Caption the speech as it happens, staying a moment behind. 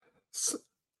S-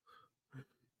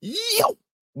 Yo,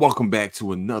 welcome back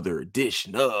to another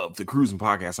edition of the Cruising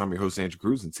Podcast. I'm your host, Andrew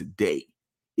Cruz, and today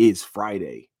is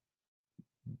Friday,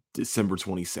 December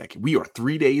 22nd. We are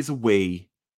 3 days away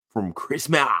from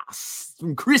Christmas.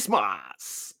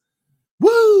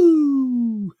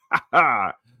 Woo!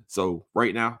 So,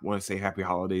 right now, I want to say happy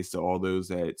holidays to all those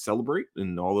that celebrate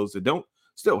and all those that don't.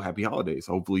 Still, happy holidays.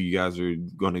 Hopefully, you guys are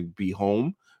going to be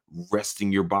home,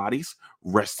 resting your bodies,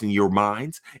 resting your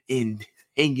minds, and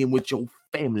hanging with your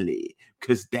family,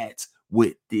 because that's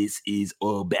what this is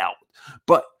about.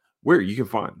 But where you can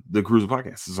find the Cruiser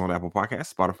Podcast is on Apple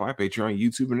Podcasts, Spotify, Patreon,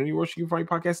 YouTube, and anywhere you can find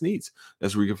your podcast needs.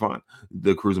 That's where you can find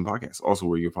the Cruising Podcast. Also,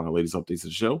 where you can find the latest updates of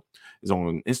the show is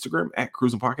on Instagram at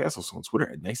Cruising Podcast, also on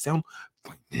Twitter at Nice Sound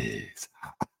Fitness.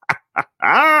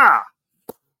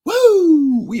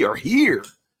 Woo! We are here.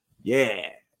 Yeah,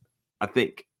 I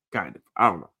think kind of. I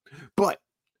don't know, but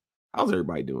how's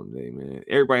everybody doing today, man?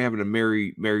 Everybody having a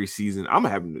merry season. I'm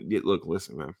having. Look,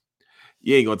 listen, man.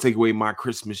 You ain't gonna take away my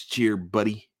Christmas cheer,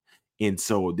 buddy. And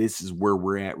so this is where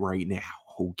we're at right now.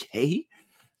 Okay,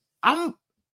 I'm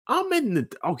in the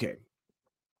okay.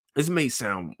 This may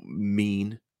sound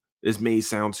mean. This may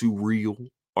sound too real,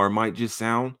 or it might just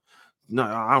sound no,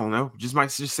 I don't know. Just might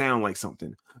just sound like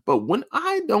something. But when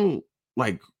I don't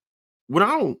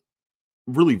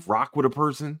really rock with a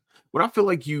person, when I feel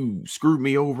like you screwed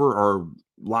me over or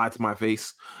lied to my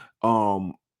face,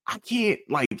 I can't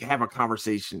like have a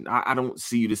conversation. I don't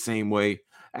see you the same way.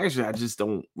 Actually, I just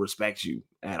don't respect you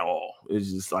at all.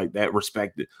 It's just like that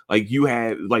respect. Like you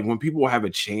had like when people have a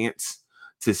chance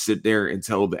to sit there and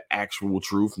tell the actual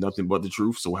truth, nothing but the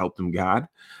truth, so help them God,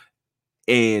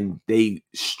 and they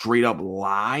straight up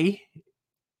lie,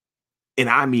 and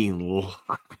I mean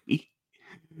lie.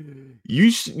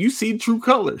 You see true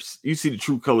colors. You see the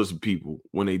true colors of people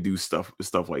when they do stuff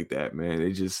like that, man.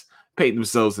 They just paint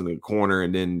themselves in a corner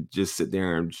and then just sit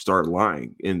there and start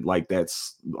lying, and like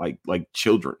that's like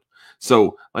children.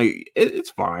 So like it's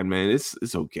fine, man. It's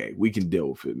okay. We can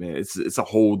deal with it, man. It's a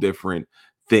whole different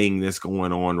thing that's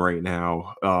going on right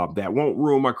now. That won't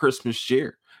ruin my Christmas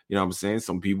cheer. You know what I'm saying?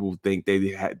 Some people think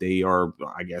they are,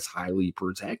 I guess, highly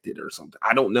protected or something.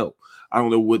 I don't know. I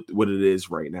don't know what it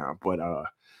is right now, but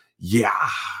yeah.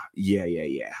 You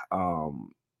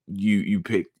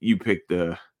picked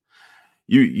the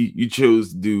you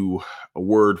chose to do a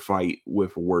word fight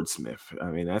with a wordsmith.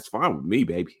 I mean, that's fine with me,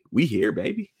 baby. We here,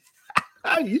 baby.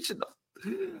 You should know.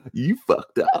 You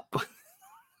fucked up.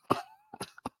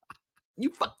 You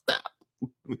fucked up.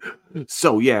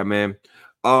 So yeah, man.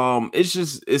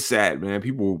 It's sad, man.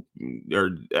 People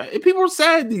are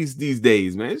sad these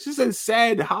days, man. It's just a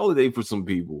sad holiday for some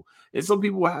people. And some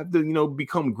people have to,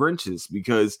 become Grinches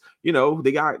because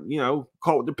they got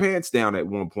caught with their pants down at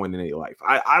one point in their life.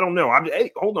 I don't know.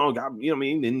 Hey, hold on, God, you know what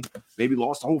I mean? And maybe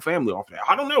lost the whole family off that.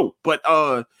 I don't know, but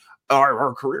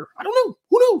our career. I don't know.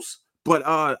 Who knows? But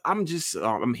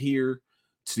I'm here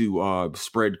to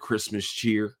spread Christmas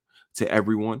cheer to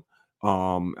everyone.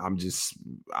 I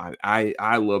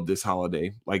love this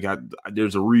holiday. Like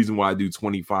there's a reason why I do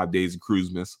 25 days of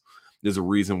Cruisemas. There's a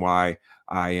reason why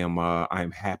I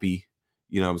am happy.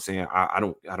 You know what I'm saying? I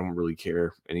don't really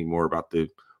care anymore about the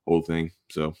whole thing.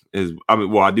 So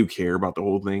I do care about the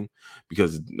whole thing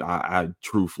because I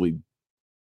truthfully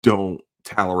don't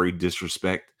tolerate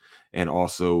disrespect and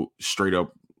also straight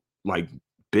up like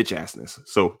bitch assness.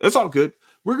 So it's all good.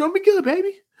 We're gonna be good,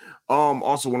 baby.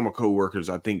 Also one of my coworkers,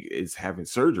 I think, is having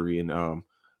surgery, and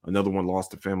another one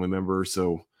lost a family member.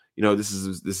 So this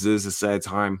is a sad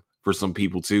time for some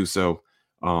people too. So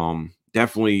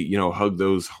definitely hug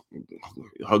those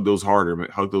harder,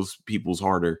 man. Hug those people's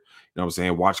harder. You know what I'm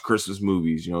saying? Watch Christmas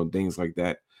movies, things like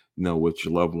that. With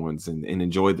your loved ones, and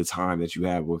enjoy the time that you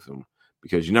have with them,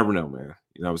 because you never know, man.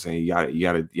 You know what I'm saying? You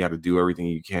gotta do everything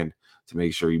you can to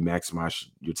make sure you maximize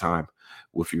your time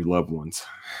with your loved ones.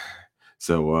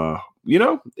 So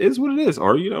it's what it is.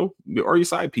 Or are your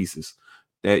side pieces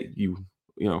that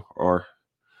are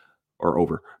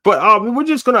over. But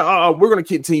we're gonna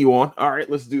continue on. All right,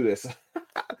 let's do this.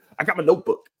 I got my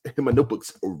notebook and my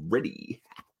notebook's ready.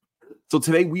 So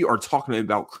today we are talking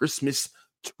about Christmas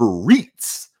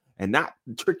treats, and not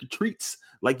trick or treats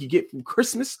like you get from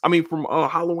from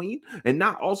Halloween, and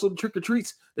not also the trick or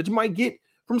treats that you might get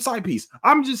from side piece.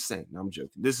 I'm just saying, I'm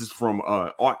joking. This is from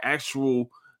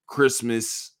actual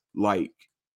Christmas, like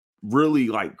really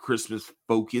like Christmas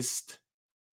focused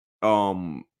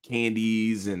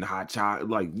candies and hot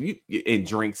chocolate, and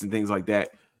drinks and things like that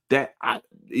I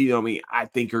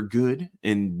think are good,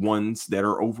 and ones that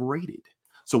are overrated.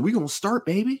 So we're gonna start,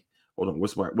 baby. Hold on,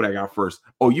 what I got first?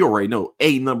 Oh, you already know.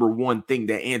 Number one thing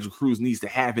that Andrew Cruz needs to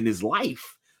have in his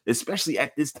life. especially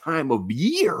at this time of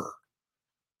year.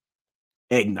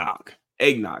 Eggnog.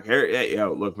 Eggnog.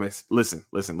 Yo, look, miss, listen.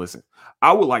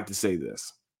 I would like to say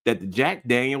this, that the Jack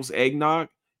Daniels eggnog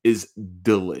is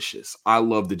delicious. I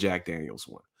love the Jack Daniels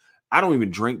one. I don't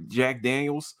even drink Jack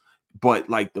Daniels, but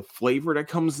like the flavor that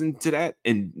comes into that,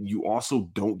 and you also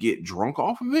don't get drunk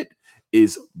off of it,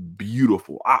 is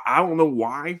beautiful. I don't know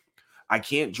why I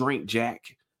can't drink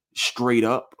Jack straight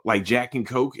up. Like Jack and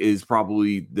Coke is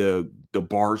probably the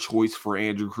bar choice for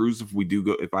Andrew Cruz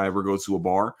if I ever go to a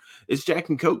bar. It's Jack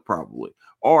and Coke probably.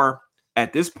 Or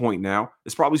at this point now,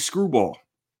 it's probably Screwball.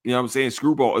 You know what I'm saying?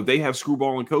 Screwball. If they have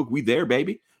Screwball and Coke, we there,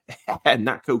 baby.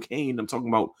 Not cocaine. I'm talking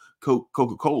about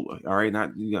Coca-Cola. All right.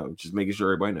 Not, just making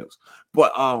sure everybody knows.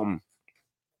 But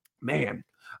man,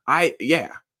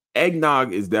 yeah,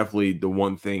 eggnog is definitely the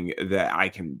one thing that I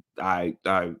can't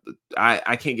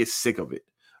get sick of it.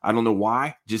 I don't know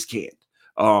why, just can't.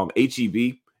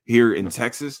 HEB here in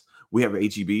Texas, we have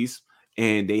HEBs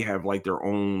and they have like their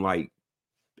own like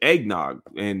eggnog,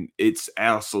 and it's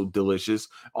also delicious.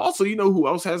 Also, you know who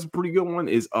else has a pretty good one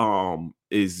is Kroger.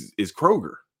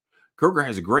 Kroger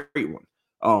has a great one,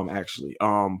 actually.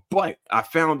 But I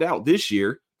found out this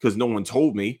year because no one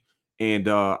told me, and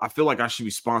I feel like I should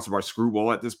be sponsored by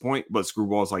Screwball at this point, but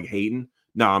Screwball is like hating.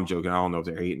 No, I'm joking. I don't know if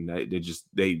they're hating.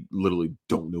 They literally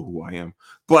don't know who I am.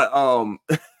 But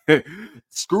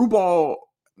Screwball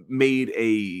made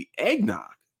a eggnog,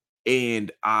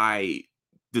 and I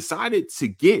decided to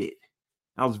get it.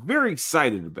 I was very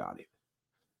excited about it.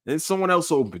 Then someone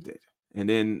else opened it, and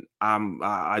then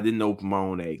I didn't open my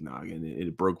own eggnog, and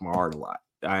it broke my heart a lot.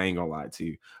 I ain't gonna lie to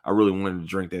you. I really wanted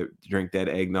to drink that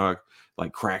eggnog,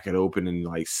 like crack it open and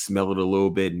like smell it a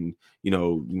little bit, and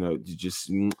just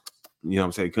what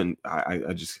I'm saying.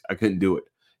 I couldn't do it.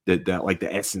 That like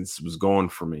the essence was gone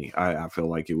for me. I feel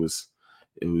like it was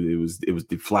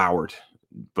deflowered,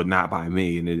 but not by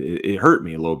me, and it hurt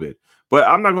me a little bit. But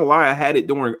I'm not gonna lie, I had it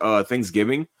during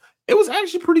Thanksgiving. It was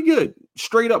actually pretty good,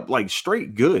 straight up, like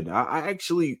straight good. I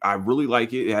really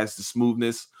like it. It has the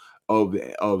smoothness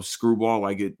of Screwball.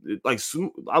 Like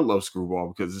I love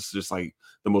Screwball because it's just like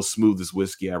the most smoothest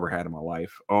whiskey I ever had in my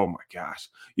life. Oh my gosh!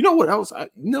 You know what else? All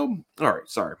right,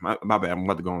 sorry, my bad. I'm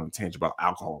about to go on a tangent about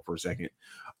alcohol for a second.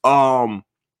 Um,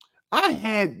 I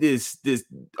had this.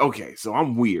 Okay, so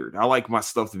I'm weird. I like my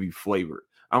stuff to be flavored.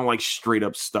 I don't like straight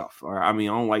up stuff. Or, I mean,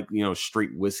 I don't like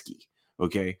straight whiskey.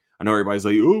 Okay, I know everybody's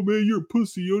like, "Oh man, you're a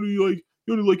pussy. You only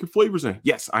like your flavors." In.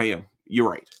 Yes, I am. You're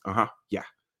right. Yeah.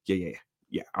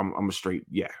 Yeah. I'm a straight.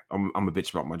 Yeah. I'm a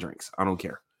bitch about my drinks. I don't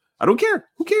care. I don't care.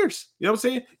 Who cares? You know what I'm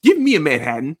saying? Give me a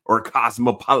Manhattan or a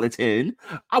Cosmopolitan.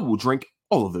 I will drink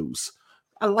all of those.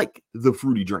 I like the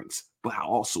fruity drinks, but I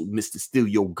also miss to steal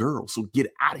your girl. So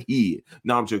get out of here.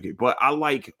 No, I'm joking. But I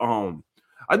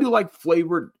do like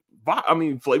flavored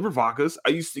vodkas. I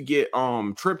used to get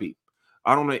trippy.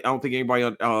 I don't know. I don't think anybody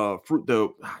fruit the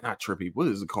not trippy. What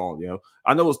is it called?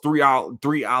 I know it's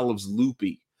three olives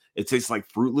loopy. It tastes like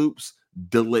Fruit Loops.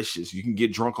 Delicious. You can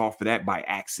get drunk off of that by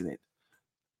accident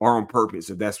or on purpose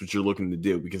if that's what you're looking to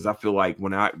do. Because I feel like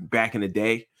back in the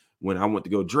day when I went to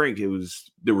go drink,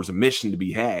 there was a mission to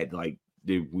be had. Like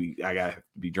I gotta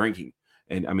be drinking,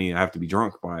 and I mean I have to be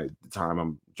drunk by the time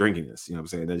I'm drinking this. You know what I'm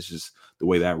saying? That's just the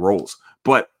way that rolls.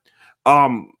 But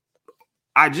um,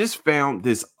 I just found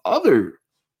this other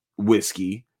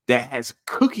whiskey that has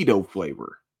cookie dough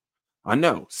flavor. I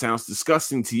know, sounds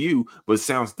disgusting to you, but it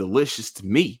sounds delicious to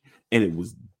me, and it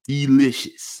was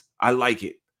delicious. I like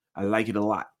it. I like it a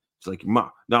lot. It's like,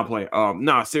 not playing.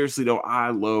 Nah, seriously though,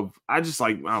 I just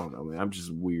like, I don't know, man. I'm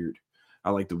just weird. I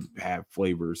like to have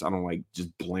flavors. I don't like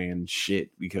just bland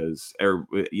shit because, oh,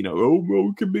 well,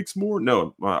 we can mix more.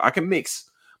 No, I can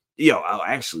mix.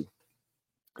 Actually,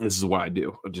 this is what I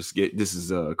do. This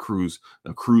is a cruising,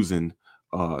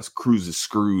 cruise is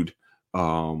screwed,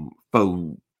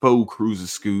 faux cruise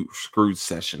is screwed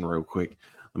session real quick.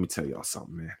 Let me tell y'all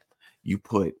something, man. You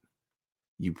put,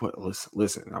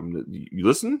 listen, you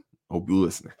listen? Hope you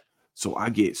listening. So I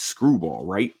get Screwball,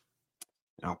 right?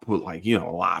 I'll put a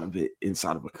lot of it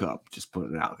inside of a cup, just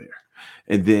putting it out there.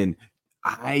 And then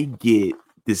I get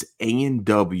this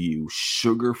A&W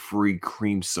sugar-free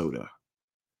cream soda.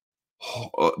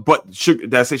 But sugar,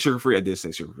 did I say sugar free? I did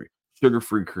say sugar free. Sugar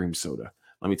free cream soda.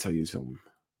 Let me tell you something.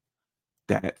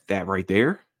 That right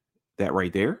there, that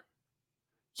right there.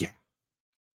 Yeah.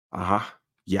 Uh-huh.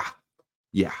 Yeah.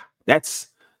 Yeah. That's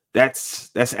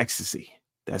ecstasy.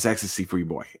 That's ecstasy for you,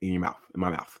 boy, in your mouth, in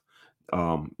my mouth.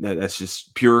 That's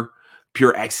just pure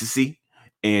ecstasy.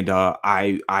 And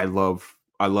I love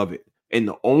it. And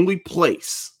the only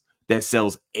place that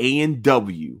sells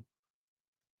A&W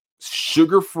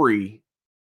sugar free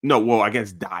No, well, I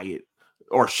guess diet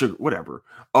or sugar, whatever.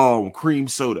 Cream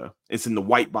soda. It's in the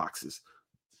white boxes.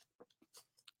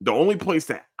 The only place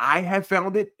that I have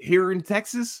found it here in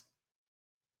Texas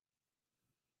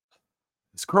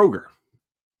is Kroger.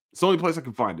 It's the only place I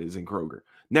can find it is in Kroger.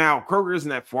 Now, Kroger isn't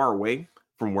that far away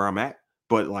from where I'm at,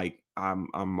 but like and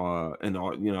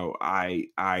I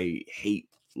hate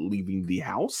leaving the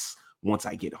house once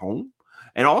I get home.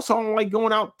 And also I don't like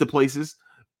going out to places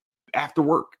after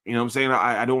work. You know what I'm saying?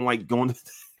 I don't like going to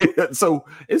so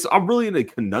it's I'm really in a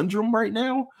conundrum right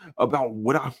now about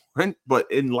what I want,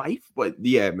 but in life. But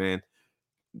yeah, man,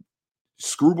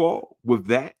 screwball with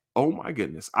that. Oh my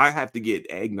goodness. I have to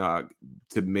get eggnog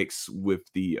to mix with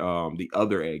the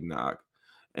other eggnog.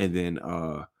 And then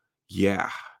yeah,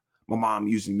 my mom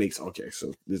usually makes okay,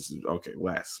 so this is okay,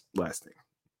 last thing.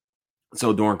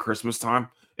 So during Christmas time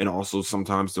and also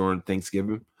sometimes during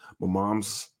Thanksgiving, my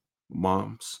mom's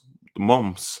the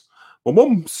moms, my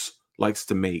mom's likes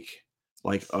to make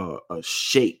like a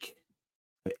shake,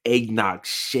 an eggnog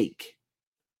shake,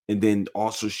 and then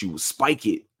also she would spike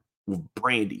it with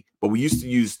brandy. But we used to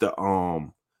use the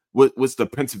what's the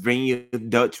Pennsylvania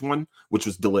Dutch one, which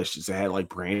was delicious. It had like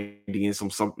brandy and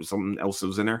something else that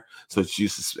was in there. So she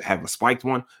used to have a spiked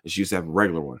one, and she used to have a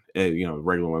regular one.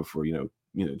 Regular one for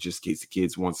just in case the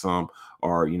kids want some,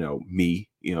 or me,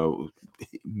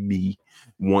 me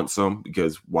want some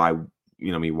because why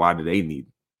why do they need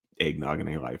eggnog in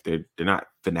their life? They're not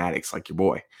fanatics like your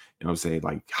boy. You know what I'm saying?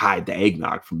 Like hide the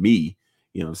eggnog from me.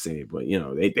 You know what I'm saying? But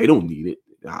they don't need it.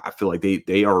 I feel like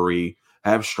they already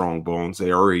have strong bones.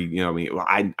 They already,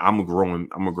 I'm a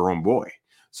grown boy.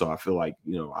 So I feel like,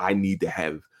 I need to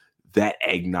have that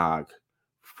eggnog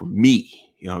for me.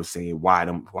 You know what I'm saying? Why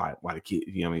the kid,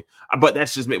 you know what I mean? But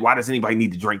that's just me. Why does anybody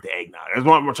need to drink the eggnog? That's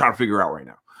what I'm trying to figure out right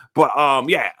now. But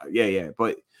yeah.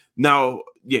 But no,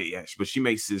 yeah. But she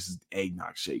makes this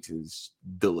eggnog shakes and it's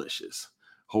delicious.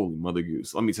 Holy mother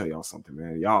goose. Let me tell y'all something,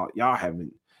 man. Y'all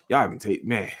haven't taken,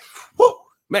 man. Whoa,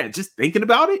 man, just thinking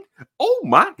about it. Oh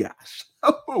my gosh.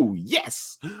 Oh,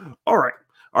 yes. All right.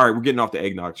 All right, we're getting off the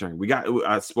eggnog train.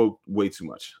 I spoke way too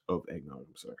much of eggnog.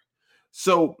 I'm sorry.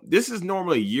 So this is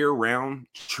normally a year-round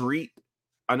treat.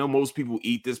 I know most people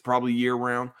eat this probably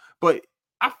year-round, but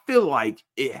I feel like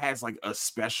it has like a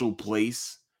special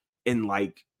place in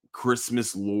like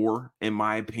Christmas lore, in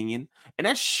my opinion, and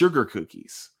that's sugar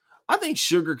cookies. I think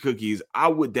sugar cookies, I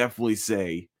would definitely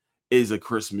say, is a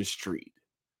Christmas treat.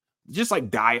 Just like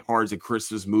Die Hard's a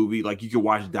Christmas movie. Like you can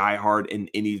watch Die Hard in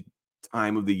any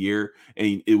time of the year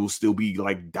and it will still be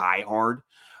like Die Hard.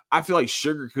 I feel like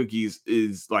sugar cookies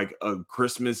is like a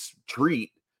Christmas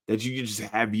treat that you can just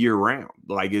have year round.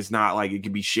 Like it's not like it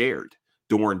can be shared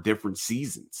during different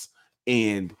seasons.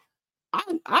 And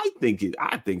I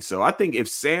think so. I think if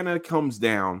Santa comes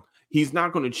down, he's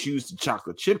not going to choose the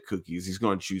chocolate chip cookies. He's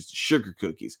going to choose the sugar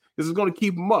cookies. This is going to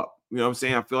keep him up. You know what I'm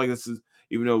saying? I feel like this is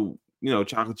even though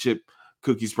chocolate chip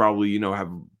cookies probably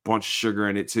have a bunch of sugar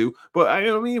in it too. But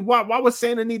I mean, why would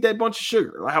Santa need that bunch of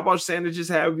sugar? Like, how about Santa just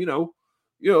have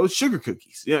sugar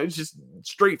cookies? It's just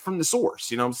straight from the source.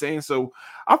 You know what I'm saying? So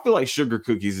I feel like sugar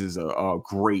cookies is a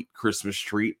great Christmas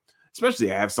treat, especially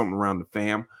to have something around the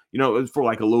fam. For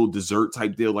like a little dessert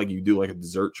type deal, like you do like a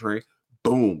dessert tray.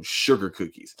 Boom, sugar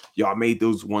cookies. Y'all made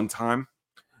those one time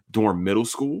during middle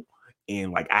school,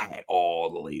 and like I had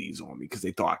all the ladies on me because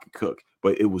they thought I could cook,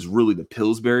 but it was really the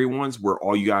Pillsbury ones where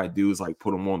all you gotta do is like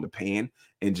put them on the pan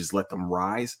and just let them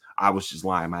rise. I was just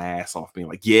lying my ass off, being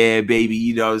like, "Yeah, baby,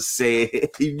 you know what I'm saying?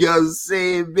 You know what I'm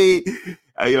saying, baby?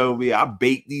 Man, I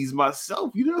baked these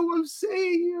myself. You know what I'm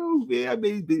saying? Man, I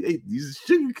made these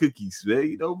sugar cookies,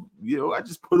 man. I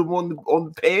just put them on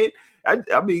the pan. I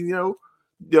mean, I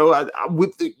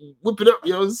whip it up,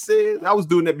 you know what I'm saying? I was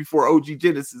doing that before OG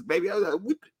Genesis, baby. I was like,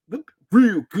 whip it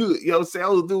real good, you know what I'm saying? I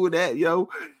was doing that, And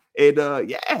I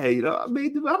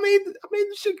made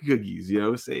the sugar cookies, you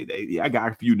know what I'm saying? I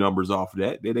got a few numbers off of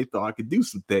that. They thought I could do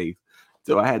some things.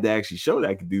 So I had to actually show that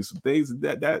I could do some things, and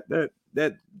that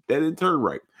didn't turn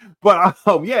right. But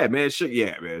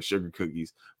sugar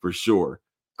cookies for sure.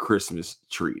 Christmas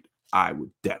treat. I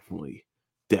would definitely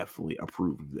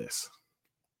approve of this.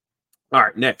 All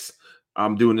right, next.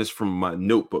 I'm doing this from my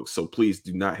notebook, so please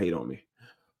do not hate on me.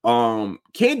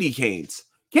 Candy canes.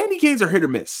 Candy canes are hit or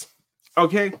miss.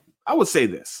 Okay, I would say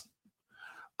this.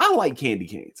 I like candy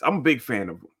canes. I'm a big fan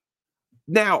of them.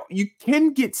 Now, you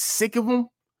can get sick of them,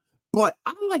 but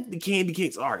I like the candy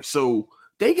canes. All right, so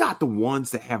they got the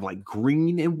ones that have like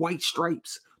green and white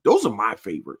stripes. Those are my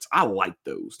favorites. I like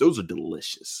those. Those are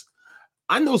delicious.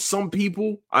 I know some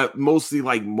people, mostly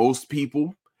like most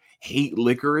people, hate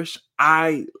licorice.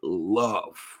 I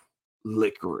love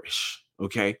licorice.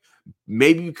 Okay.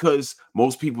 Maybe because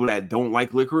most people that don't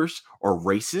like licorice are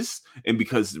racist, and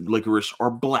because licorice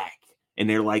are black. And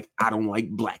they're like, I don't like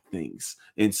black things.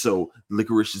 And so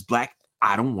licorice is black.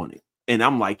 I don't want it. And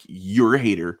I'm like, you're a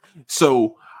hater.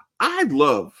 So I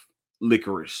love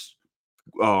licorice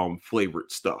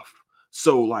flavored stuff.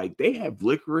 So like they have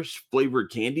licorice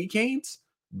flavored candy canes.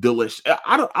 Delicious.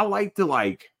 I like to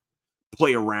like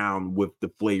play around with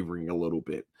the flavoring a little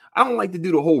bit. I don't like to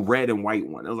do the whole red and white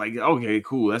one. I was like, okay,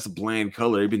 cool. That's a bland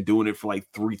color. They've been doing it for like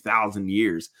 3,000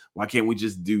 years. Why can't we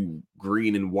just do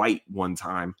green and white one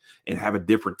time and have a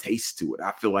different taste to it?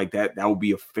 I feel like that would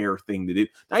be a fair thing to do.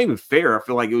 Not even fair. I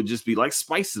feel like it would just be like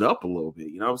spice it up a little bit.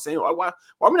 You know what I'm saying? Why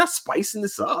are we not spicing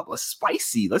this up? Let's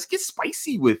spicy. Let's get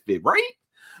spicy with it, right?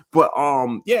 But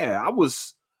yeah, I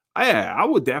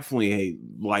would definitely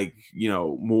like,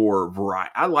 more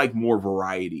variety. I like more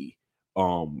variety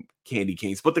candy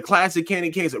canes. But the classic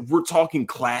candy canes, if we're talking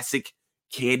classic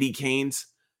candy canes,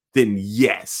 then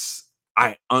yes,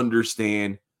 I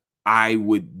understand. I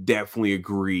would definitely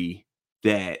agree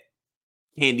that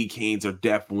candy canes are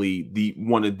definitely the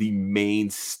one of the main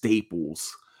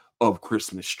staples of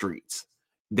Christmas treats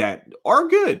that are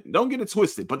good. Don't get it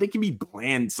twisted, but they can be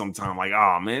bland sometimes. Like,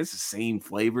 oh man, it's the same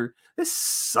flavor. This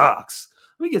sucks.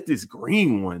 Let me get this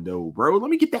green one though, bro. Let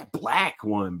me get that black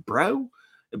one, bro.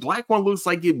 The black one looks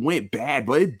like it went bad,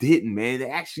 but it didn't, man. It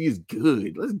actually is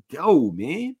good. Let's go,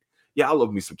 man. Yeah, I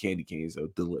love me some candy canes though.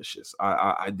 Delicious.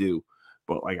 I do.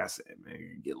 But like I said,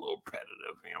 man, get a little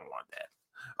repetitive. I don't want that.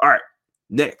 All right.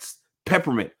 Next,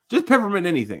 peppermint. Just peppermint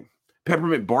anything.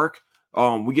 Peppermint bark.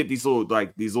 We get these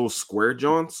little square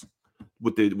johns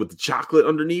with the chocolate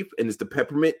underneath, and it's the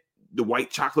peppermint, the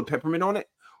white chocolate peppermint on it.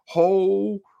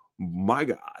 Oh my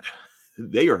god.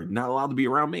 They are not allowed to be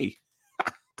around me.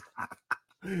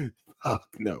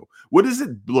 No. What is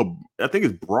it? I think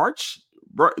it's branch.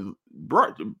 I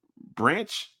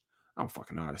don't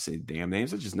fucking know how to say damn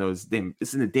names. I just know it's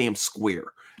in a damn square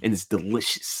and it's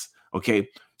delicious. Okay.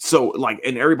 So like,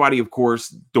 and everybody, of course,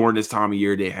 during this time of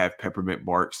year, they have peppermint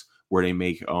barks where they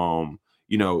make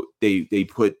they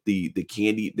put the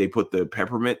candy, they put the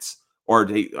peppermints, or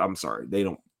I'm sorry, they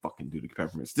don't fucking do the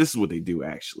peppermints. This is what they do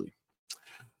actually.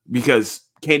 Because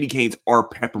candy canes are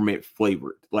peppermint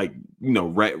flavored, like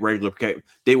regular.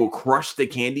 They will crush the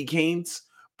candy canes,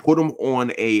 put them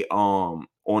on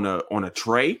a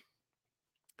tray,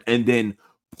 and then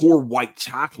pour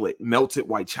melted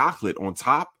white chocolate on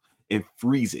top, and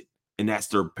freeze it. And that's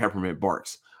their peppermint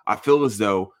barks. I feel as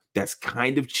though that's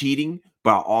kind of cheating,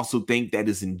 but I also think that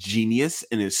is ingenious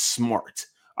and is smart.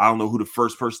 I don't know who the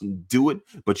first person to do it,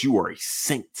 but you are a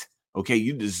saint. Okay,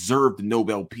 you deserve the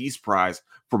Nobel Peace Prize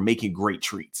for making great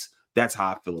treats. That's how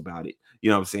I feel about it. You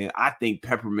know what I'm saying? I think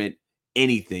peppermint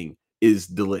anything is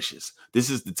delicious. This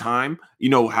is the time. You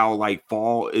know how like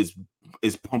fall is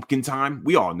pumpkin time?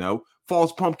 We all know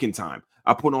fall's pumpkin time.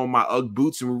 I put on my Ugg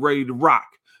boots and we're ready to rock.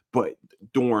 But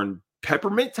during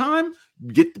peppermint time,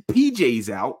 get the PJs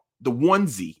out, the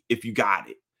onesie if you got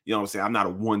it. You know what I'm saying? I'm not a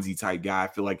onesie type guy. I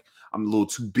feel like I'm a little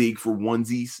too big for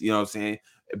onesies. You know what I'm saying?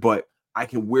 But I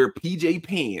can wear PJ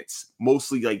pants,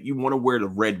 mostly like you want to wear the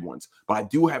red ones, but I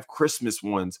do have Christmas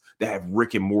ones that have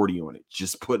Rick and Morty on it.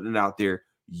 Just putting it out there.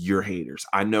 You're haters.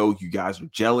 I know you guys are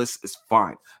jealous. It's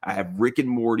fine. I have Rick and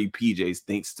Morty PJs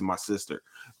thanks to my sister,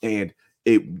 and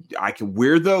I can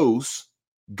wear those.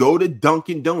 Go to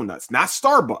Dunkin' Donuts, not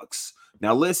Starbucks.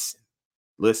 Now listen.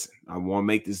 I want to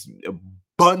make this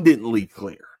abundantly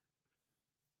clear.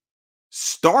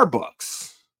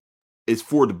 Starbucks is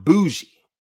for the bougie.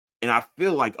 And I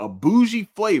feel like a bougie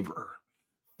flavor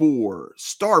for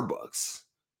Starbucks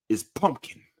is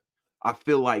pumpkin. I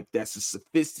feel like that's a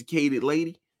sophisticated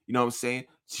lady. You know what I'm saying?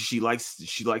 She likes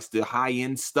the high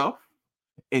end stuff,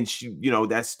 and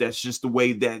that's just the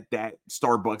way that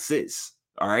Starbucks is.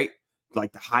 All right,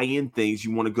 like the high end things,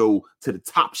 you want to go to the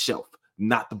top shelf,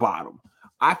 not the bottom.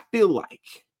 I feel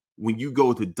like when you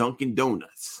go to Dunkin'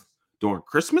 Donuts during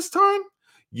Christmas time,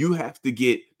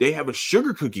 they have a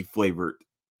sugar cookie flavor,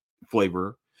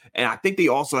 and I think they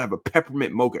also have a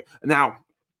peppermint mocha. Now,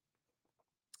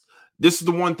 this is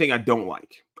the one thing I don't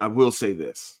like. I will say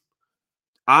this.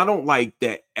 I don't like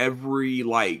that every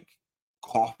like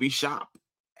coffee shop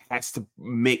has to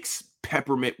mix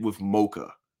peppermint with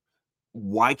mocha.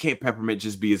 Why can't peppermint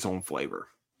just be its own flavor?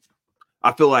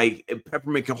 I feel like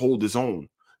peppermint can hold its own,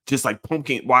 just like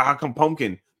pumpkin. Why? How come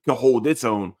pumpkin can hold its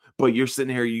own, but you're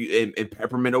sitting here, and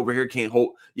peppermint over here can't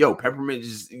hold? Yo, peppermint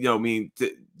just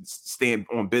stand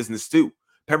on business too.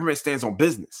 Peppermint stands on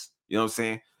business. You know what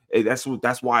I'm saying?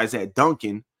 That's why it's at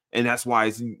Dunkin', and that's why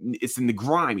it's in the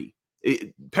grimy.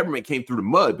 Peppermint came through the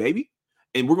mud, baby.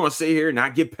 And we're gonna sit here and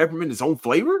not give peppermint its own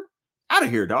flavor? Out of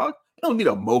here, dog. I don't need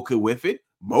a mocha with it.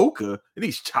 Mocha? It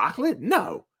needs chocolate?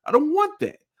 No, I don't want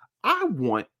that. I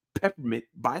want peppermint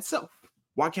by itself.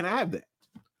 Why can't I have that?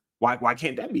 Why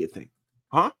can't that be a thing?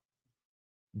 Huh?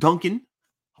 Dunkin'?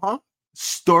 Huh?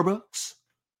 Starbucks?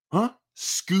 Huh?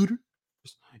 Scooter?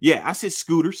 Yeah, I said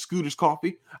Scooter. Scooter's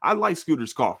coffee. I like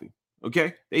Scooter's coffee.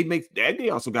 Okay, they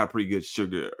also got a pretty good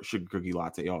sugar cookie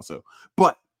latte also,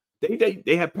 but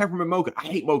they have peppermint mocha. I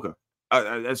hate mocha.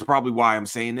 That's probably why I'm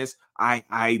saying this.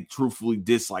 I truthfully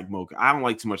dislike mocha. I don't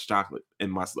like too much chocolate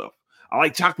in my stuff. I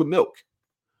like chocolate milk.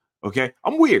 Okay,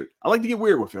 I'm weird. I like to get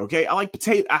weird with it. Okay, I like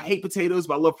potato. I hate potatoes,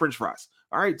 but I love French fries.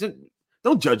 All right,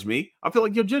 don't judge me. I feel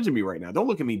like you're judging me right now. Don't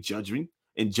look at me judging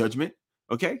in judgment.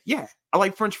 Okay, yeah, I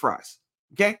like French fries.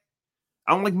 Okay,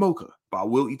 I don't like mocha, but I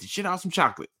will eat the shit out of some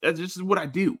chocolate. That's just what I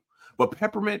do. But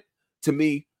peppermint to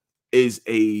me is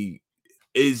the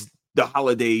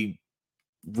holiday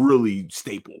really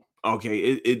staple. Okay,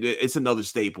 it's another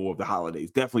staple of the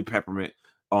holidays. Definitely peppermint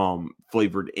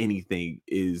flavored anything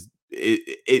is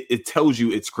it tells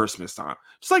you it's Christmas time.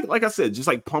 Just like I said, just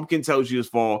like pumpkin tells you it's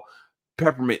fall,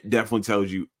 peppermint definitely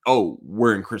tells you, oh,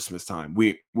 we're in Christmas time.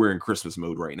 We're in Christmas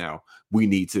mode right now. We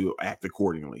need to act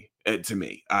accordingly. To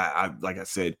me, I like I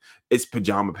said, it's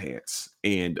pajama pants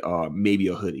and maybe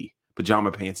a hoodie,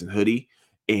 pajama pants and hoodie,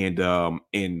 and not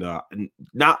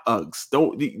Uggs.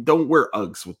 Don't wear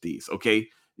Uggs with these. Okay,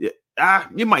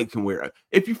 you might can wear it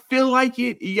if you feel like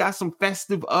it. You got some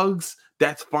festive Uggs.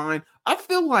 That's fine. I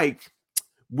feel like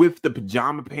with the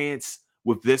pajama pants,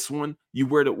 with this one, you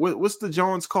wear what's the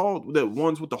Johns called? The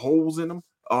ones with the holes in them.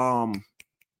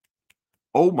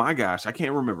 Oh my gosh, I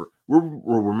can't remember. We'll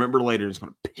remember later. It's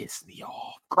gonna piss me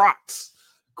off. Crocs.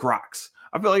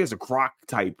 I feel like it's a Croc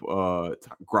type,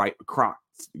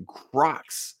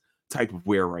 Crocs type of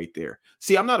wear right there.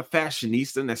 See, I'm not a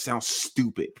fashionista, and that sounds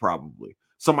stupid. Probably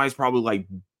somebody's probably like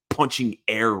punching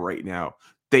air right now,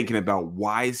 thinking about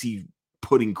why is he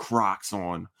putting Crocs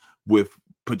on with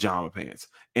pajama pants.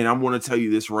 And I'm going to tell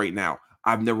you this right now.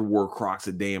 I've never wore Crocs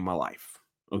a day in my life.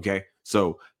 Okay.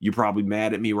 So you're probably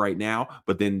mad at me right now,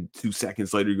 but then 2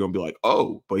 seconds later, you're going to be like,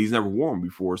 oh, but he's never worn them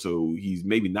before. So he's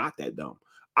maybe not that dumb.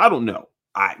 I don't know.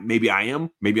 Maybe I am,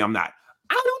 maybe I'm not.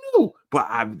 I don't know. But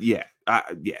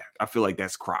I feel like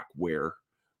that's Croc wear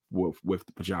with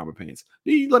the pajama pants.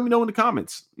 You let me know in the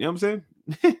comments. You know what I'm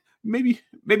saying? maybe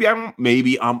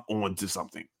I'm on to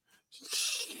something.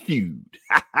 Huge.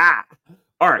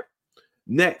 All right.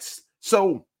 Next.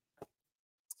 So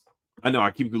I know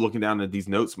I keep looking down at these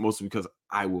notes mostly because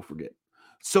I will forget.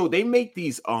 So they make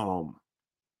these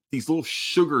little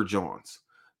sugar johns.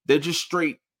 They're just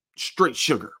straight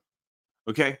sugar.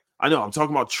 Okay. I know I'm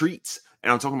talking about treats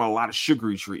and I'm talking about a lot of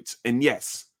sugary treats. And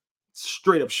yes,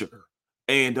 straight up sugar.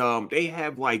 And they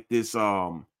have like this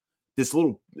little,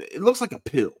 it looks like a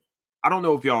pill. I don't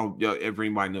know if if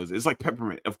anybody knows it. It's like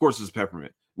peppermint. Of course it's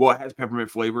peppermint. Well, it has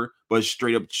peppermint flavor, but it's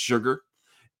straight up sugar.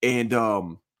 And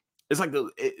it's like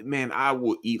man, I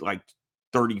will eat like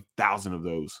 30,000 of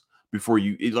those before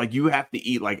like you have to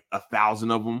eat like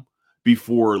 1,000 of them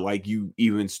before like you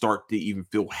even start to even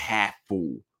feel half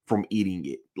full from eating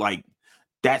it. Like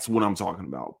that's what I'm talking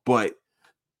about. But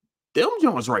them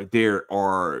Jones right there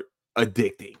are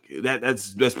addicting.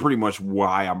 That's pretty much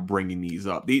why I'm bringing these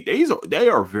up. They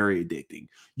are very addicting.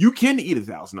 You can eat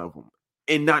 1,000 of them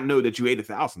and not know that you ate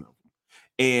 1,000 of them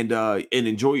and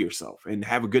enjoy yourself and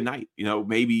have a good night. You know,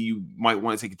 maybe you might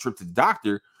want to take a trip to the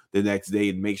doctor the next day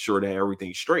and make sure that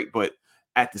everything's straight. But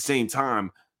at the same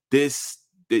time, that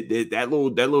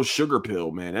little sugar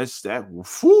pill, man,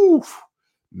 whew,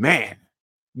 man.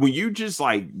 When you just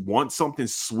like want something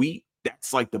sweet,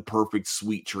 that's like the perfect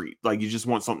sweet treat. Like you just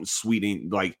want something sweet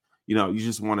and like, you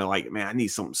just want to like, man, I need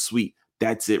something sweet.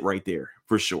 That's it right there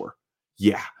for sure.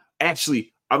 Yeah.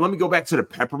 Actually, let me go back to the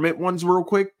peppermint ones real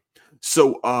quick.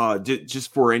 So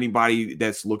just for anybody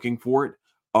that's looking for it,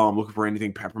 looking for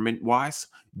anything peppermint wise,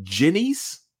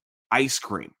 Jenny's ice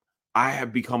cream. I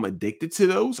have become addicted to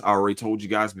those. I already told you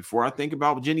guys before I think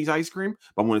about Jenny's ice cream,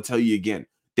 but I'm going to tell you again.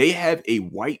 They have a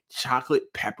white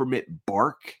chocolate peppermint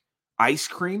bark ice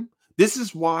cream. This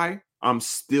is why I'm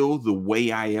still the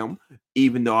way I am,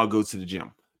 even though I go to the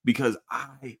gym, because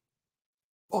I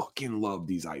fucking love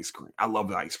these ice cream. I love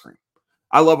the ice cream.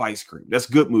 I love ice cream. That's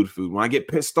good mood food. When I get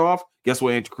pissed off, guess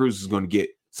what Aunt Cruz is going to get?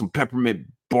 Some peppermint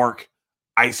bark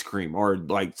ice cream or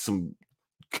like some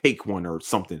cake one or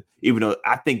something. Even though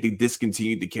I think they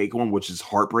discontinued the cake one, which is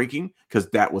heartbreaking because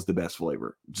that was the best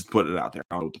flavor. Just put it out there.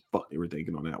 I don't know what the fuck they were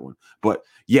thinking on that one. But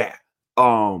yeah.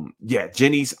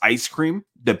 Jenny's ice cream,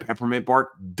 the peppermint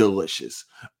bark, delicious.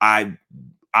 I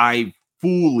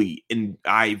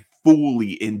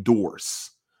fully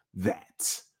endorse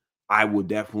that. I will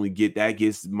definitely get that.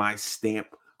 Gets my stamp,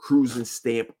 cruising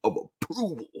stamp of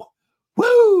approval.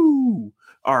 Woo!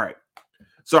 All right.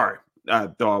 Sorry. I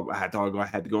had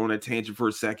to go on a tangent for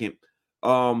a second.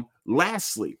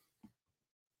 Lastly,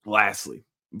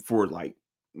 for like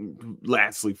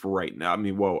lastly for right now. I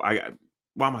mean, why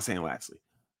am I saying lastly?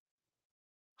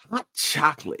 Hot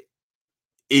chocolate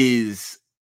is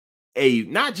a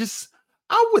not just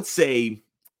I would say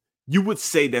you would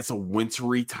say that's a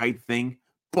wintry type thing,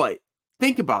 but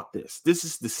think about this. This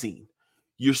is the scene.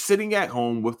 You're sitting at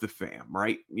home with the fam,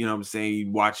 right? You know what I'm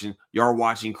saying? Y'all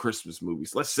watching Christmas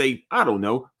movies. Let's say, I don't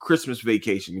know, Christmas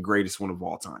Vacation, the greatest one of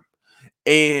all time.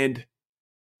 And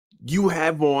you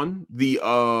have on the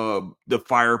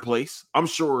fireplace. I'm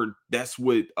sure that's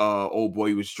what old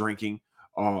boy was drinking,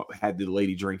 had the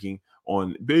lady drinking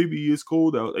on baby it's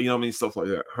cold out. You know what I mean? Stuff like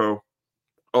that.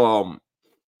 Um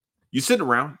you sitting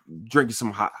around drinking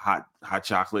some hot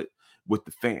chocolate with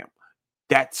the fam.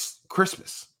 That's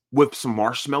Christmas with some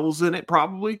marshmallows in it,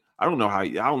 probably. I don't know how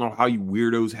you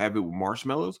weirdos have it with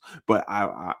marshmallows, but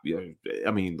yeah,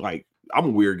 I mean, like, I'm a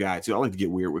weird guy too. I like to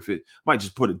get weird with it. Might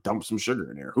just dump some sugar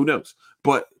in there. Who knows?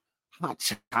 But hot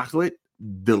chocolate,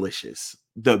 delicious.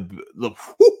 The whoo,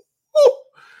 whoo.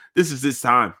 This is this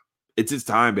time. It's this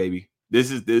time, baby.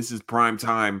 This is prime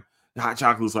time. Hot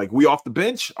chocolate's like, we off the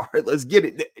bench. All right, let's get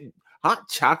it. Hot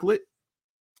chocolate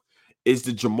is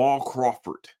the Jamal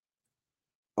Crawford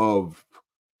of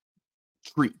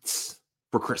treats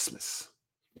for Christmas.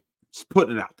 Just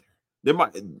putting it out there. There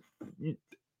might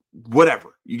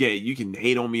whatever. You can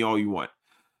hate on me all you want.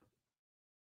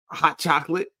 Hot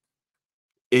chocolate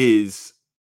is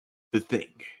the thing.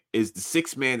 Is the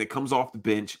sixth man that comes off the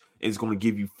bench and is going to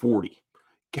give you 40.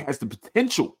 Has the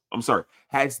potential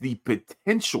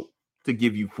to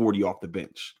give you 40 off the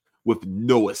bench with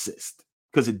no assist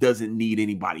because it doesn't need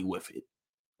anybody with it.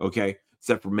 Okay,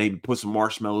 except for maybe put some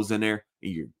marshmallows in there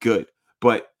and you're good.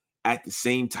 But at the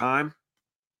same time,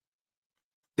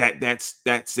 that's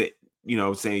it. You know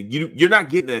what I'm saying? You're not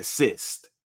getting an assist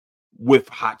with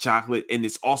hot chocolate, and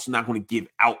it's also not going to give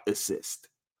out assist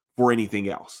for anything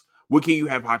else. What can you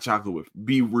have hot chocolate with?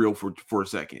 Be real for a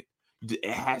second. It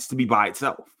has to be by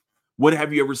itself. When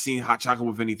have you ever seen hot chocolate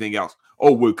with anything else?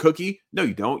 Oh, with cookie? No,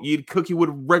 you don't. You eat cookie with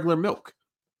regular milk.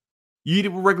 You eat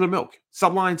it with regular milk.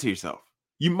 Stop lying to yourself.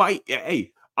 You might,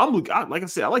 hey, like I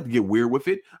said, I like to get weird with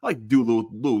it. I like to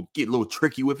do get a little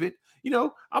tricky with it. You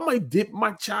know, I might dip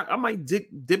my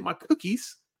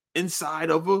cookies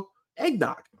inside of a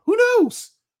eggnog. Who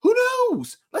knows? Who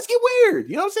knows? Let's get weird.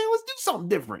 You know what I'm saying? Let's do something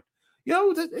different. You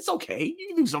know, it's okay. You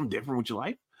can do something different with your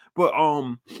life. But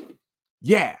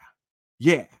yeah,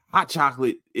 yeah, hot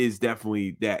chocolate is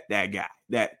definitely that guy.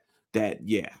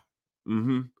 Yeah.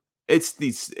 Mm-hmm. It's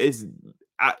these it's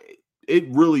I it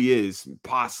really is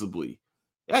possibly.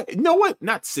 You know what?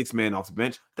 Not six man off the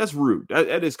bench. That's rude.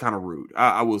 That is kind of rude.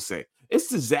 I will say it's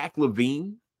the Zach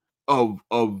Levine of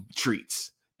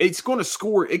treats. It's going to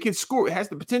score. It can score. It has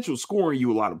the potential of scoring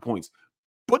you a lot of points,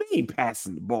 but it ain't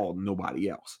passing the ball to nobody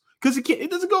else because it can't.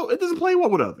 It doesn't go. It doesn't play well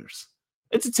with others.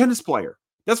 It's a tennis player.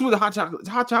 That's what the hot chocolate.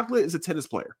 Hot chocolate is a tennis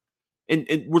player, and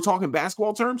we're talking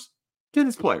basketball terms.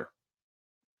 Tennis player.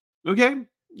 Okay,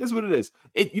 that's what it is.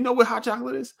 You know what hot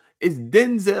chocolate is? It's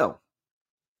Denzel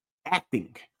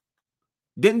acting.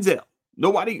 Denzel.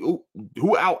 Nobody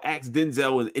who out acts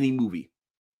Denzel in any movie.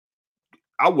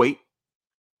 I'll wait.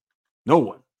 No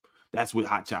one. That's what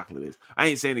hot chocolate is. I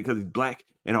ain't saying it because he's black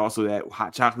and also that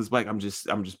hot chocolate's black. I'm just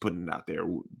putting it out there.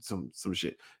 Some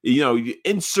shit. You know, you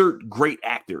insert great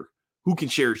actor who can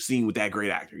share a scene with that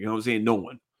great actor. You know what I'm saying? No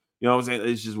one. You know what I'm saying?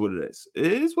 It's just what it is.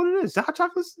 It is what it is. The hot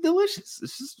chocolate's delicious.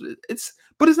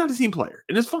 But it's not a team player,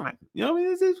 and it's fine. You know what I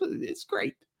mean? It's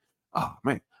great. Oh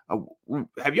man,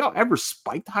 have y'all ever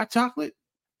spiked hot chocolate?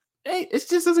 Hey, it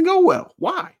just doesn't go well.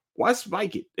 Why? Why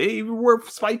spike it? They even worth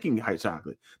spiking hot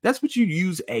chocolate. That's what you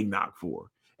use eggnog for.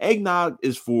 Eggnog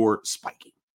is for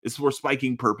spiking. It's for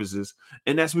spiking purposes,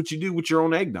 and that's what you do with your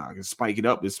own eggnog. Is spike it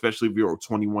up, especially if you're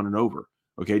 21 and over.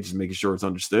 Okay, just making sure it's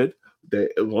understood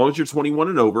that as long as you're 21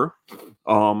 and over,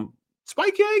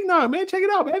 spike your eggnog, man. Check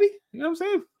it out, baby. You know what I'm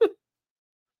saying?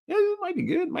 Yeah, it might be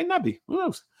good, might not be. Who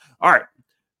knows? All right,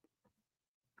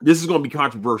 this is going to be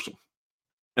controversial,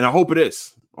 and I hope it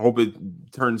is. I hope it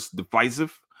turns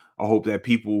divisive. I hope that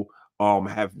people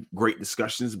have great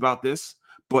discussions about this.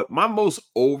 But my most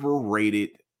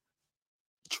overrated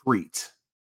treat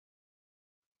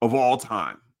of all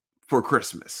time for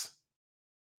Christmas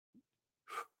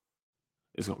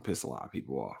is going to piss a lot of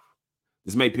people off.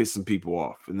 This may piss some people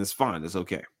off, and it's fine. It's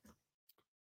okay.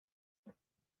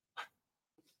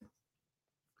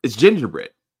 It's gingerbread.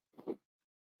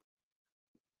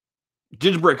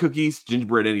 Gingerbread cookies,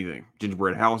 gingerbread anything,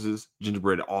 gingerbread houses,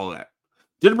 gingerbread all that.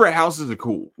 Gingerbread houses are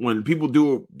cool. When people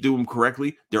do them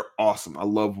correctly, they're awesome. I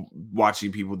love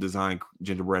watching people design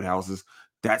gingerbread houses.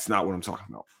 That's not what I'm talking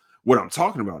about. What I'm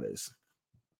talking about is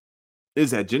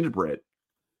that gingerbread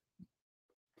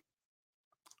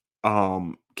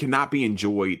cannot be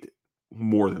enjoyed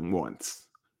more than once.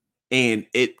 And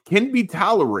it can be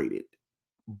tolerated,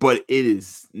 but it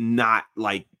is not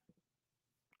like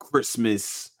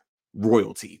Christmas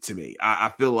royalty to me.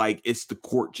 I feel like it's the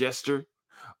court jester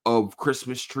of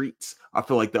Christmas treats. I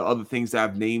feel like the other things that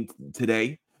I've named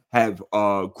today have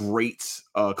great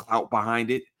clout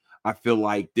behind it. I feel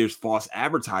like there's false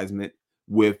advertisement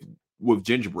with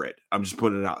gingerbread. I'm just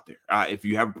putting it out there. If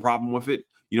you have a problem with it,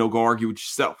 go argue with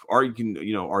yourself, or you can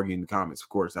argue in the comments. Of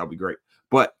course, that'll be great.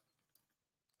 But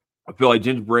I feel like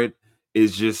gingerbread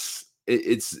is just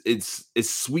it's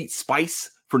sweet spice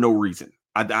for no reason.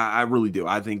 I really do.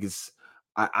 I think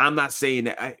I'm not saying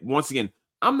that. Once again,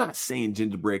 I'm not saying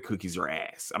gingerbread cookies are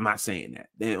ass. I'm not saying that.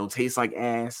 They don't taste like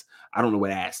ass. I don't know what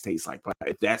ass tastes like, but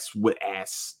if that's what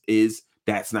ass is,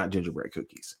 that's not gingerbread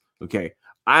cookies. Okay.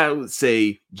 I would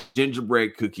say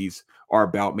gingerbread cookies are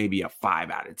about maybe a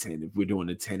 5 out of 10 if we're doing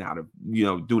a 10 out of,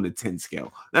 doing a 10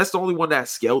 scale. That's the only one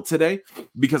that's scaled today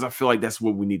because I feel like that's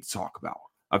what we need to talk about.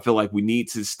 I feel like we need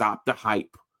to stop the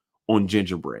hype on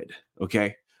gingerbread.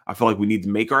 Okay. I feel like we need to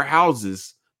make our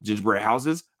houses, gingerbread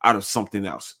houses, out of something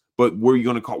else. But what are you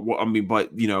going to call? Well, I mean, but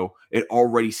it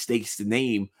already states the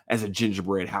name as a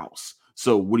gingerbread house.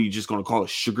 So what are you just going to call a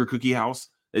sugar cookie house?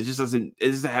 It doesn't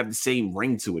have the same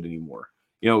ring to it anymore.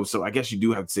 So I guess you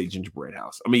do have to say gingerbread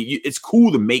house. I mean, it's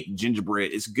cool to make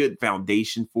gingerbread. It's a good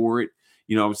foundation for it.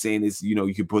 You know what I'm saying? It's,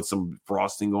 you can put some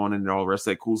frosting on it and all the rest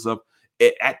of that cool stuff.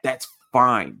 That's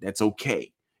fine. That's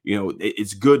okay.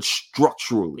 It's good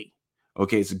structurally.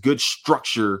 Okay. It's a good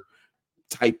structure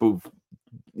type of,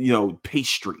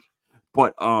 pastry.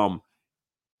 But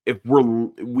if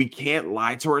we can't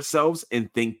lie to ourselves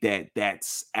and think that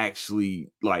that's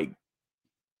actually like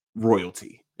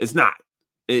royalty. It's not.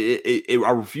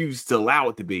 I refuse to allow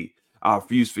it to be. I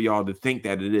refuse for y'all to think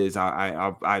that it is.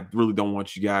 I really don't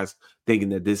want you guys thinking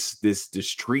that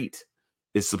this treat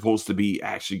is supposed to be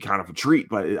actually kind of a treat.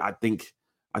 But I think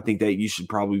that you should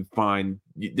probably find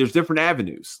there's different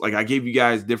avenues. Like I gave you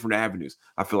guys different avenues.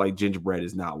 I feel like gingerbread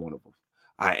is not one of them.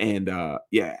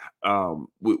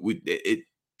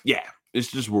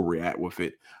 It's just where we're at with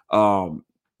it.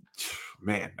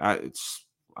 Man,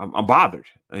 I'm bothered.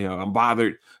 I'm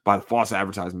bothered by the false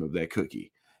advertisement of that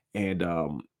cookie, and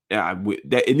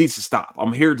that it needs to stop.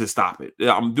 I'm here to stop it.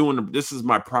 This is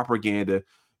my propaganda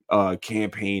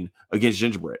campaign against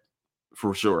gingerbread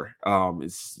for sure. I'm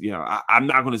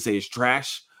not going to say it's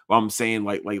trash, but I'm saying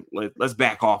let's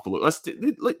back off a little.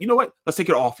 You know what? Let's take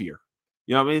it off here.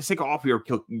 Let's take it off here.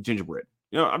 Kill gingerbread.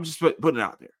 I'm just putting it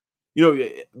out there.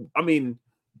 I mean,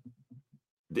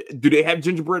 do they have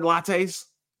gingerbread lattes?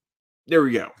 There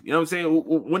we go. You know what I'm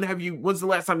saying? When's the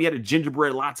last time you had a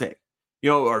gingerbread latte?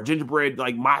 Or gingerbread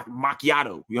like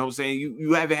macchiato. You know what I'm saying?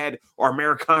 You haven't had or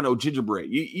Americano gingerbread.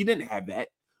 You didn't have that.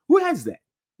 Who has that?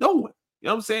 No one. You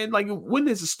know what I'm saying? Like when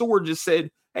has the store just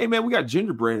said, hey man, we got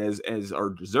gingerbread as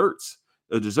our desserts.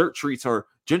 The dessert treats are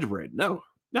gingerbread. No.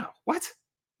 What?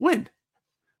 When?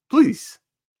 Please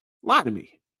lie to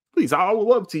me. Please, I would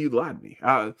love to you to lie to me. You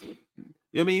know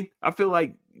what I mean? I feel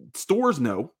like stores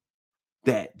know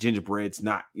that gingerbread's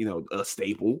not, a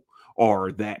staple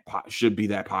or that should be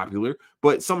that popular,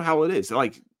 but somehow it is.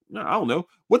 Like, I don't know,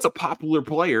 what's a popular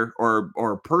player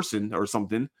or person or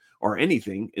something or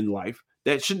anything in life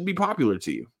that shouldn't be popular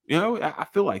to you? I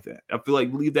feel like that. I feel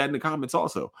like leave that in the comments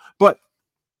also. But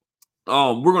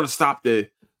we're gonna stop the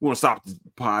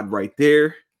pod right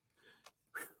there.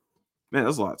 Man,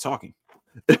 that's a lot of talking.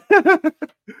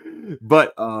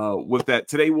 But with that,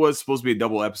 today was supposed to be a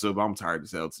double episode, but I'm tired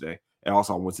as hell today. And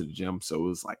also I went to the gym, so it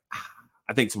was like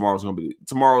I think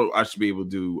tomorrow I should be able to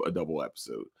do a double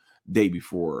episode day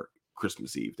before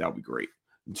Christmas Eve. That would be great.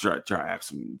 Try to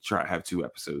have 2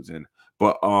 episodes in.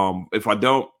 But if I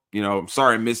don't, I'm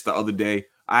sorry I missed the other day.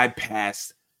 I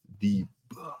passed the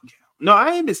bug. No,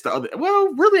 I ain't missed the other.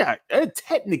 Well, really,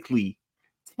 technically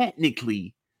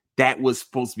that was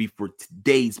supposed to be for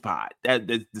today's pod.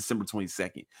 That's December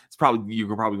 22nd.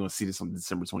 You're probably going to see this on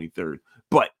December 23rd.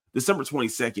 But December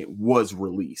 22nd was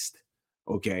released.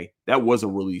 Okay, that was a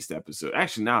released episode.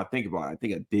 Actually, now I think about it, I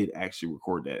think I did actually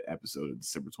record that episode of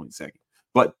December 22nd.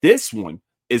 But this one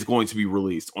is going to be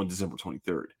released on December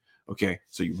 23rd. Okay,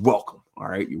 so you're welcome. All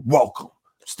right, you're welcome.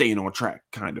 Staying on track,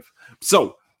 kind of.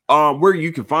 So, Where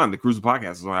you can find the Cruising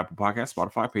Podcast is on Apple Podcasts,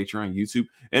 Spotify, Patreon, YouTube,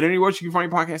 and anywhere you can find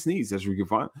your podcast needs. That's where you can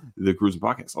find the Cruising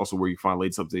Podcast. Also, where you find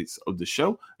latest updates of the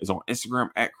show is on Instagram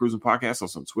at Cruising Podcast,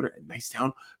 also on Twitter at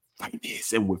Nicetown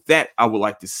Finance. And with that, I would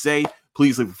like to say,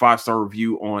 please leave a 5-star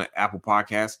review on Apple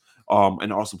Podcasts.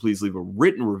 And also please leave a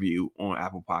written review on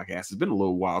Apple Podcasts. It's been a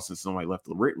little while since somebody left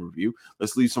a written review.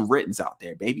 Let's leave some writtens out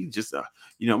there, baby. Just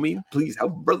you know what I mean? Please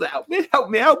help brother out, man. Help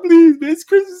me out, please, man. It's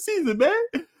Christmas season, man.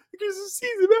 Christmas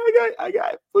season, man. I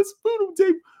got put some food on the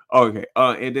table. Okay.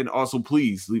 And then also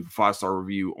please leave a 5-star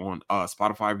review on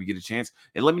Spotify if you get a chance.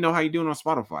 And let me know how you're doing on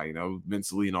Spotify, you know,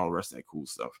 mentally and all the rest of that cool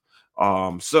stuff.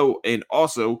 And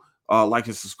also like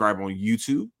and subscribe on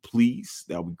YouTube, please.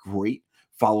 That would be great.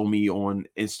 Follow me on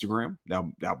Instagram.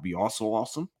 That'll be also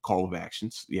awesome. Call of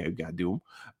actions. Yeah, you gotta do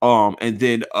them. And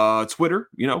then Twitter,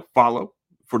 you know, follow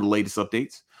for the latest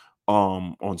updates.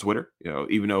 On Twitter, you know,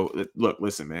 even though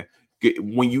listen, man,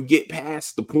 when you get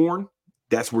past the porn,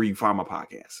 that's where you find my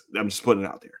podcast. I'm just putting it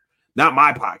out there. Not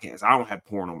my podcast. I don't have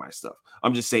porn on my stuff.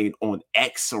 I'm just saying on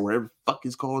X or whatever the fuck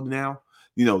it's called now,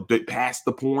 you know, past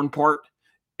the porn part,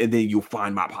 and then you'll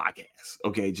find my podcast.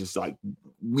 Okay, just like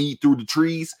weed through the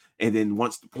trees, and then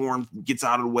once the porn gets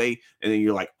out of the way, and then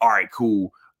you're like, all right,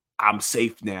 cool, I'm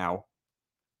safe now.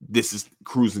 This is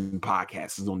Cruising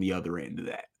Podcast is on the other end of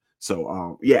that.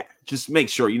 So yeah, just make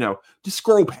sure, you know, just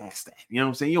scroll past that. You know what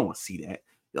I'm saying? You don't want to see that.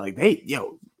 You're like, hey,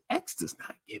 yo, X does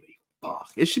not give a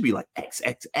fuck. It should be like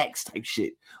XXX type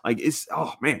shit. Like it's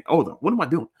man, hold on. What am I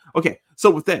doing? Okay, so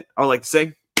with that, I would like to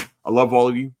say I love all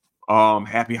of you.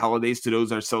 Happy holidays to those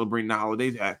that are celebrating the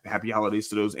holidays. Happy holidays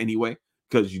to those anyway,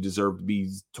 because you deserve to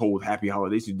be told happy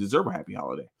holidays. You deserve a happy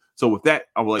holiday. So with that,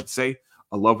 I would like to say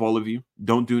I love all of you.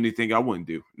 Don't do anything I wouldn't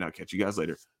do. And I'll catch you guys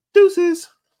later. Deuces.